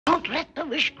Don't let the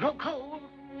wish grow cold.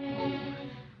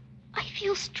 I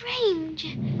feel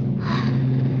strange.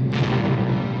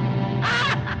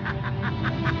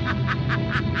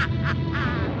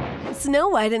 Snow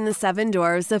White and the Seven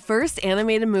Dwarfs, the first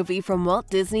animated movie from Walt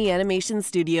Disney Animation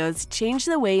Studios, changed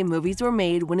the way movies were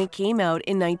made when it came out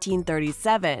in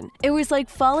 1937. It was like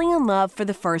falling in love for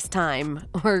the first time,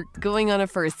 or going on a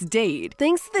first date.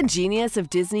 Thanks to the genius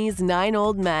of Disney's 9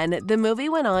 old men, the movie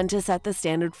went on to set the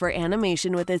standard for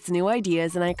animation with its new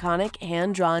ideas and iconic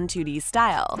hand-drawn 2D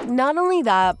style. Not only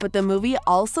that, but the movie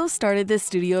also started the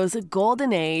studio's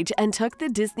golden age and took the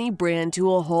Disney brand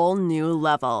to a whole new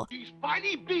level. She's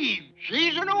Spiny Bean.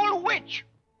 She's an old witch.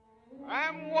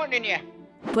 I'm warning you.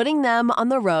 Putting them on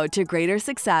the road to greater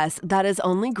success that has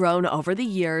only grown over the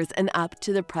years and up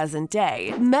to the present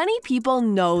day. Many people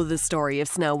know the story of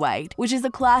Snow White, which is a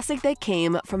classic that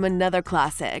came from another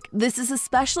classic. This is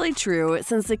especially true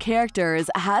since the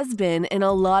characters has been in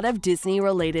a lot of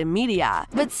Disney-related media.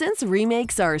 But since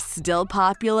remakes are still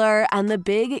popular and the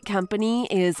big company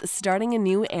is starting a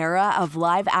new era of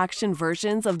live-action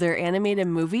versions of their animated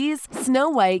movies,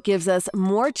 Snow White gives us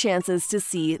more chances to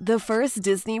see the first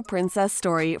Disney princess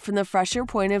story from the fresher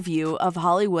point of view of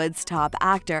Hollywood's top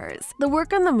actors. The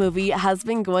work on the movie has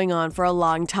been going on for a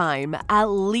long time, at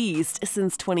least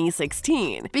since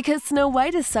 2016. Because Snow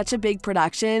White is such a big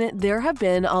production, there have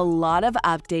been a lot of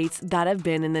updates that have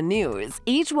been in the news.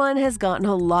 Each one has gotten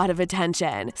a lot of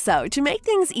attention. So to make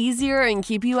things easier and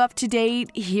keep you up to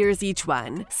date, here's each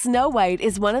one. Snow White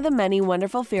is one of the many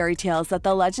wonderful fairy tales that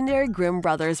the legendary Grimm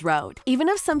brothers wrote. Even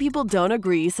if some people don't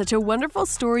agree, such a wonderful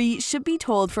story should be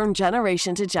told from generation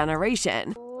to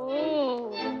generation.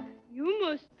 Oh, you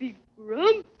must be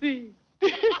grumpy.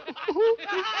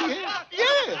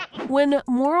 Yeah. When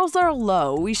morals are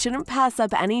low, we shouldn't pass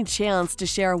up any chance to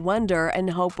share wonder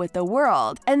and hope with the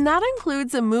world. And that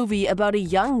includes a movie about a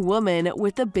young woman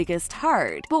with the biggest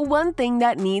heart. But one thing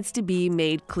that needs to be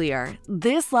made clear,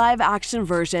 this live-action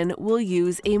version will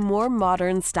use a more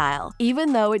modern style,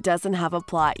 even though it doesn't have a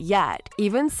plot yet.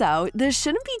 Even so, this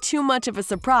shouldn't be too much of a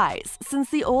surprise, since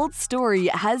the old story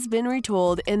has been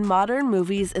retold in modern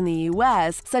movies in the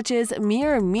US, such as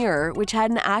Mirror Mirror, which had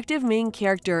an active main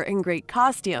character in great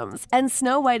costumes, and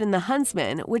Snow White and the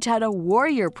Huntsman, which had a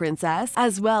warrior princess,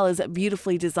 as well as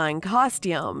beautifully designed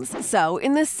costumes. So,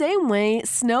 in the same way,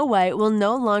 Snow White will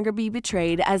no longer be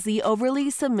betrayed as the overly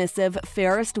submissive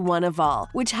fairest one of all,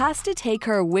 which has to take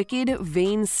her wicked,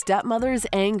 vain stepmother's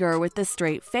anger with a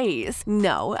straight face.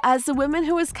 No, as the woman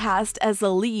who was cast as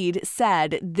the lead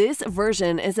said, this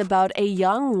version is about a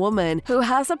young woman who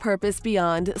has a purpose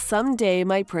beyond "someday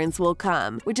my prince will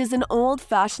come," which is an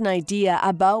old-fashioned idea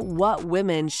about what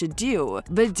women should do.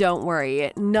 But don't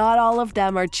worry, not all of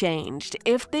them are changed.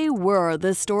 If they were,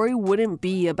 the story wouldn't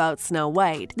be about Snow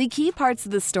White. The key parts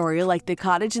of the story, like the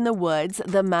cottage in the woods,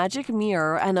 the magic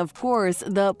mirror, and of course,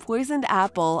 the poisoned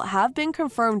apple, have been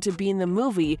confirmed to be in the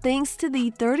movie thanks to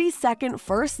the 30-second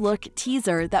first look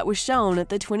teaser that was shown at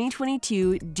the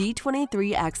 2022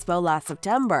 D23 Expo last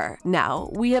September. Now,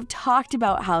 we have talked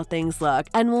about how things look,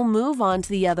 and we'll move on to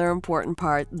the other important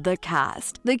part, the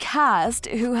cast. The cast,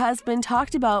 who has been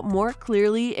talked about more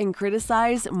clearly and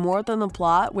criticized more than the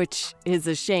plot, which is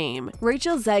a shame.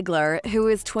 Rachel Zegler, who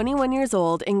is 21 years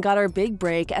old and got her big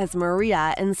break as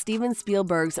Maria in Steven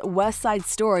Spielberg's West Side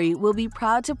Story, will be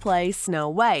proud to play Snow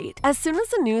White. As soon as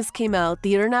the news came out,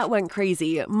 the internet went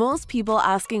crazy, most people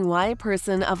asking why a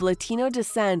person of Latino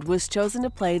descent was chosen to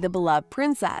play the beloved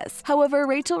princess. However,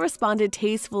 Rachel responded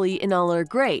tastefully in all her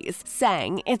grace,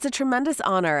 saying, "It's a tremendous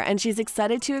honor and she's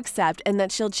excited to accept and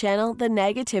that she'll channel the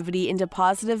negativity into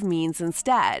positive means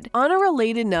instead." On a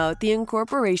related note, the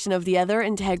incorporation of the other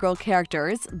integral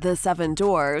characters, the Seven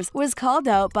Dwarfs, was called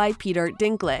out by Peter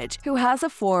Dinklage, who has a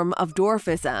form of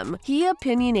dwarfism. He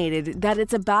opinionated that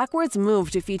it's a backwards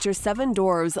move to feature 7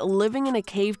 dwarves living in a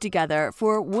cave together,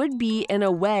 for it would be, in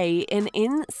a way, an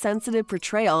insensitive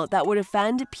portrayal that would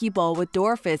offend people with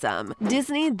dwarfism.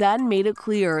 Disney then made it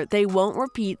clear they won't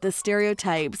repeat the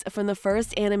stereotypes from the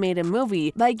first animated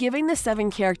movie by giving the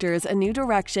 7 characters a new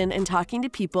direction and talking to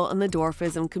people in the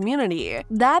dwarfism community.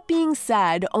 That being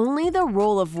said, only the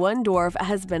role of one dwarf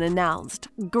has been announced,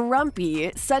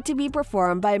 Grumpy, set to be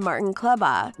performed by Martin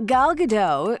Kleba. Gal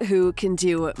Gadot, who can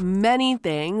do many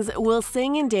things, will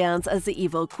sing and dance as the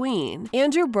evil queen.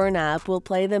 Andrew Burnap will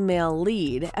play the male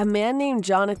lead, a man named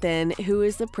Jonathan, who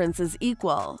is the prince's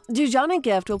equal. Dujana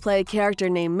Gift will play a character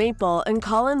named Maple, and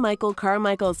Colin Michael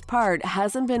Carmichael's part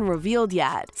hasn't been revealed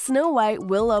yet. Snow White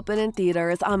will open in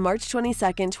theaters on March 22,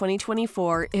 2024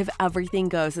 2024 if everything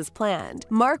goes as planned.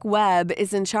 Mark Webb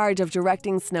is in charge of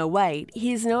directing Snow White.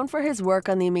 He's known for his work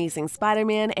on The Amazing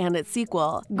Spider-Man and its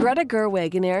sequel. Greta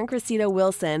Gerwig and Aaron Cressida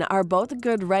Wilson are both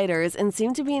good writers and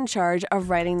seem to be in charge of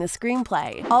writing the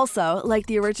screenplay. Also, like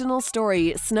the original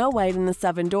story, Snow White and the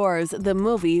Seven Dwarfs, the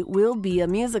movie will be a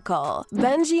musical.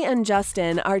 Benji and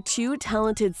Justin are two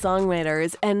talented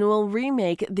songwriters and will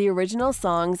remake the original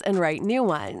songs and write new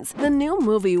ones. The new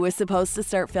movie was supposed to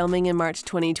start filming in March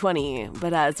 2020,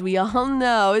 but as we all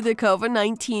know, the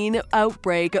COVID-19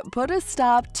 outbreak put a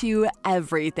stop to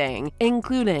everything,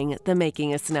 including the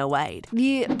making of Snow White.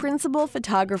 The principal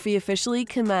photography officially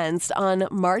commenced on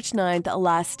March 9th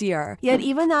last year, yet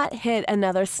even that hit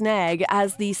another snag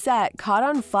as the set caught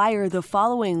on fire the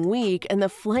following week and the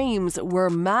flames were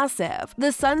massive.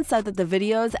 The Sun said that the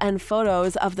videos and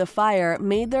photos of the fire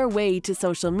made their way to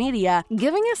social media,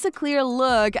 giving us a clear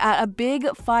look at a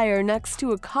big fire next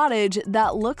to a cottage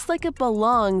that looks like it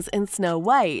belongs in Snow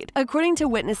White. According to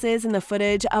witnesses in the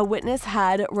footage, a witness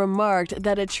had remarked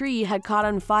that a tree had caught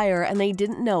on fire and they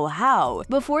didn't know how.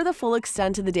 Before the full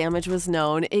extent of the damage was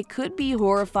known, it could be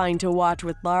horrifying to watch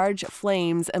with large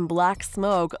flames and black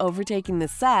smoke overtaking the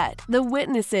set. The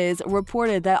witnesses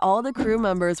reported that all the crew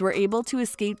members were able to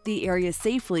escape the area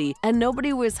safely and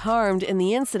nobody was harmed in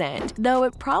the incident, though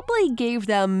it probably gave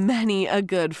them many a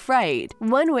good fright.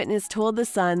 One witness told The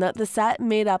Sun that the set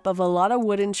made up of a lot of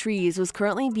wooden trees was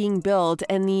currently being built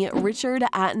in the Richard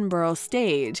Attenborough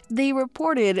stage. They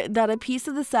reported that a piece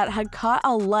of the set had caught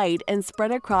a light and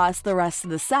spread across the rest of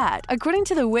the set. According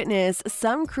to the witness,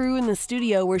 some crew in the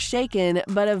studio were shaken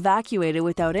but evacuated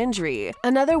without injury.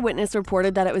 Another witness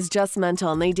reported that it was just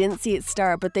mental and they didn't see it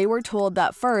start, but they were told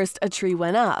that first a tree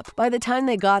went up. By the time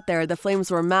they got there, the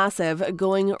flames were massive,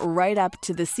 going right up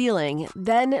to the ceiling.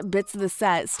 Then bits of the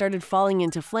set started falling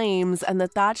into flames and the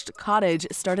thatched cottage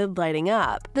started lighting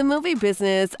up. The movie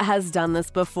business has done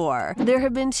this before. There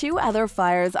have been two other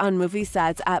fires on movie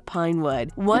sets at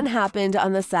Pinewood. One happened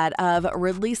on the set of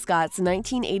Ridley Scott's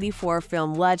 1984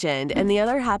 film Legend, and the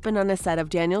other happened on a set of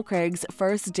Daniel Craig's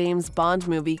first James Bond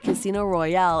movie Casino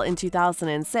Royale in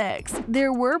 2006.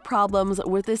 There were problems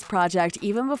with this project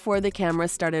even before the camera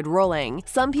started rolling.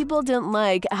 Some people didn't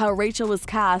like how Rachel was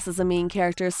cast as a main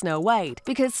character Snow White,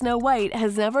 because Snow White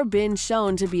has never been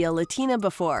shown to be a Latina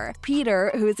before.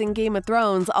 Peter, who is in Game of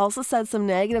Thrones, also said some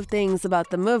negative things about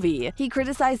the movie. He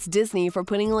criticized Disney for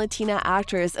putting a Latina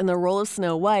actress in the role of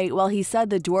Snow White, while he said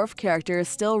the dwarf character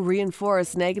still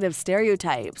reinforced negative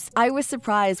stereotypes. "I was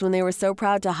surprised when they were so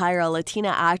proud to hire a Latina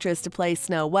actress to play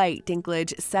Snow White,"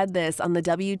 Dinklage said this on the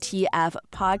WTF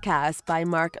podcast by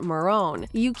Mark Marone.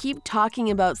 "You keep talking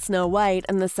about Snow White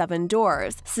and the Seven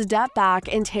Dwarfs. Step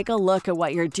back and take a look at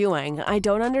what you're doing. I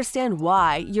don't understand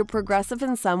why. You're progressive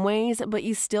in some ways, but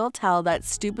you still tell that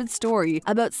stupid story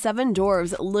about seven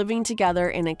dwarves living together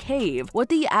in a cave. What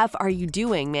the F are you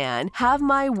doing, man? Have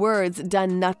my words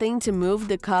done nothing to move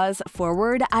the cause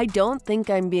forward? I don't think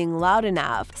I'm being loud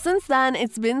enough." Since then,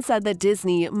 it's been said that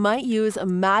Disney might use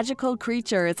magical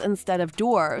creatures instead of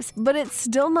dwarves, but it's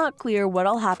still not clear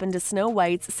what'll happen to Snow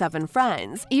White's seven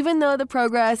friends. Even though the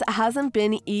progress hasn't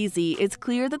been easy, it's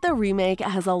clear that the remake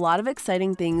has a lot of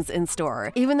exciting things in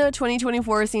store. Even though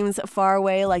 2024 seems far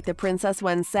away like the princess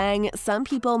once sang, some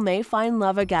people may find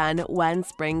love again when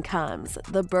spring comes.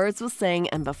 The birds will sing,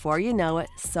 and before you know it,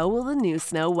 so will the new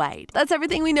Snow White. That's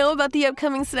everything we know about the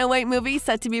upcoming Snow White movie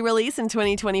set to be released in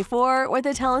 2024. With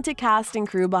a talented cast and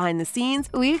crew behind the scenes,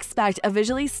 we expect a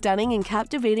visually stunning and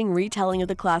captivating retelling of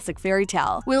the classic fairy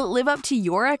tale. Will it live up to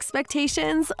your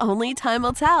expectations? Only time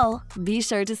will tell. Be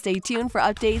sure to stay tuned for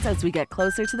updates as we get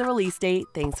closer to the release date.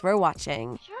 Thanks for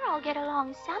watching. Sure, I'll get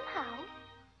along somehow.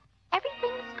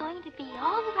 Everything's going to be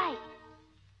all right.